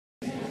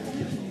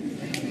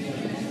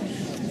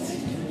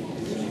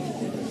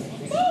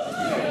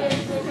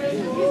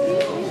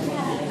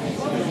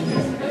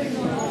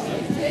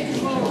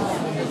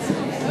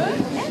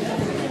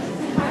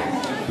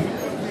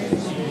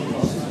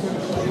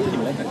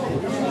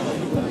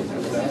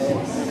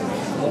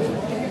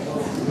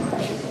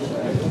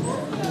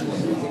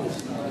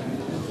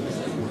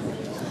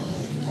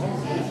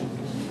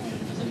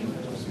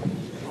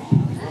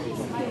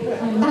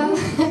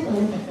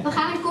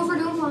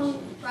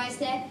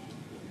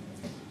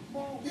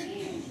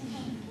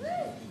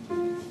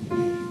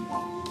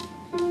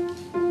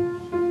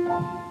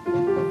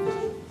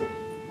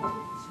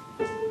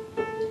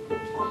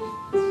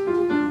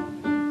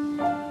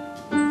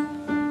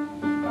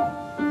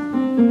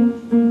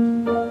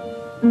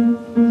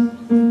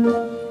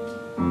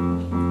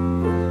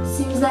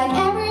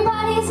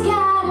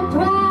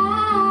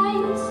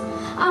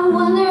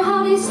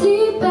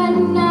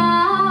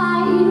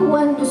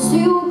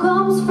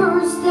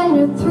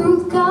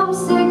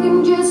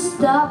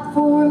stop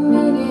for a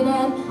minute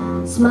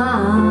and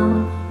smile.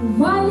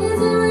 Why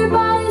is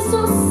everybody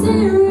so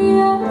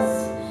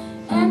serious?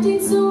 Acting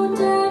so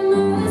damn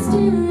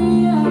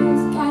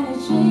mysterious. Got a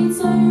shades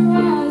on your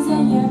eyes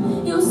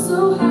and you're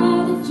so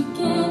high that you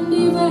can't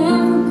even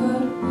have a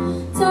good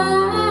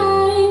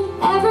time.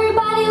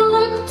 Everybody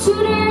look to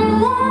their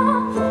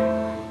left,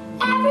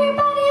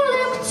 everybody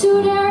look to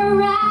their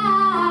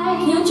right.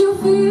 Can't you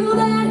feel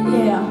that?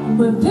 Yeah,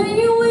 we're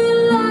paying with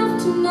love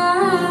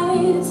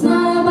tonight. It's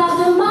not about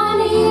the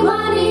money,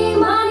 money,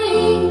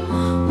 money.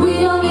 We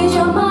don't need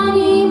your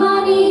money,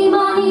 money,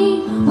 money.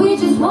 We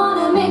just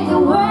wanna make the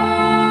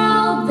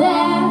world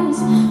dance.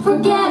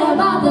 Forget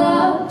about the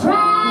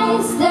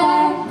price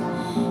tag.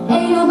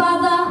 Ain't about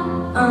the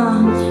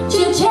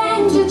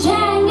cha-chang,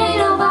 cha-chang.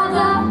 Ain't about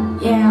the,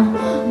 yeah,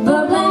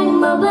 ba-blang,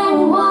 ba-blang.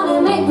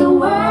 Wanna make the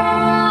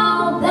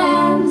world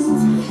dance.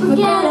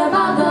 Forget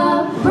about the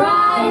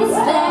price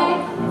tag.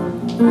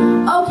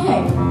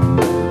 Okay,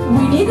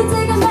 we need to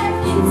take us back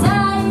in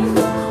time.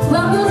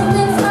 Well, music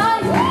is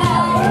right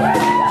now.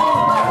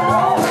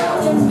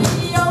 And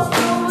video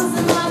photos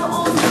and I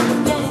don't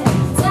get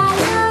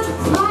tired.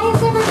 Why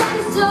is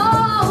everybody so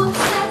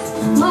obsessed?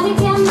 Money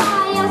can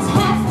buy us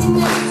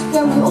happiness.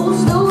 Can we all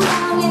slow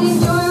down and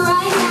enjoy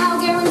right now?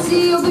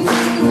 Guarantee you'll be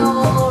feeling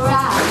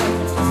alright.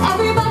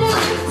 Everybody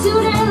look to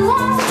their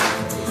left,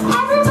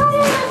 everybody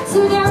look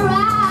to their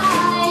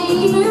right.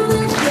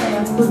 Music,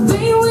 yeah, we're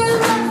being with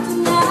love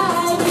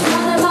tonight. It's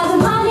not about the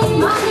money,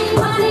 money,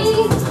 money.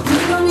 We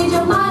don't need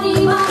your money,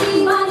 money,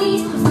 money.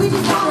 We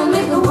just wanna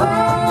make the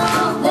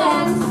world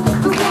dance.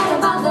 Forget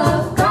about the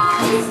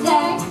price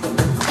tag.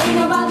 Ain't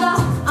about the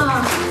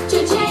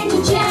cha-chang,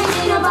 cha-chang.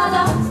 Ain't about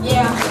the,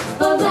 yeah,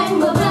 ba-blang,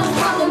 ba-blang.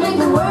 Wanna make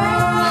the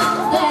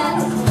world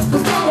dance.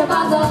 Forget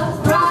about the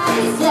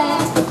price tag.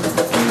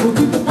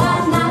 La,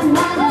 la,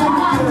 la, la,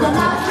 la, la,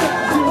 la.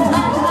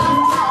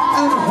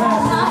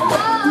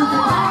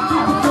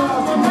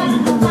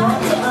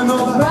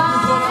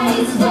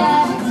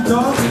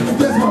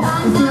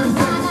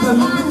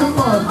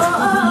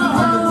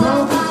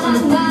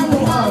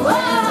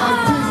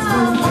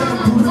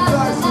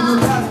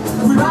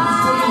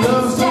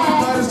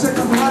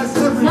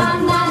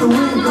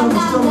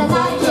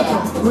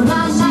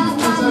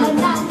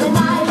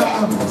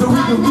 So we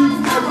can beat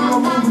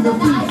everyone moving the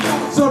feet.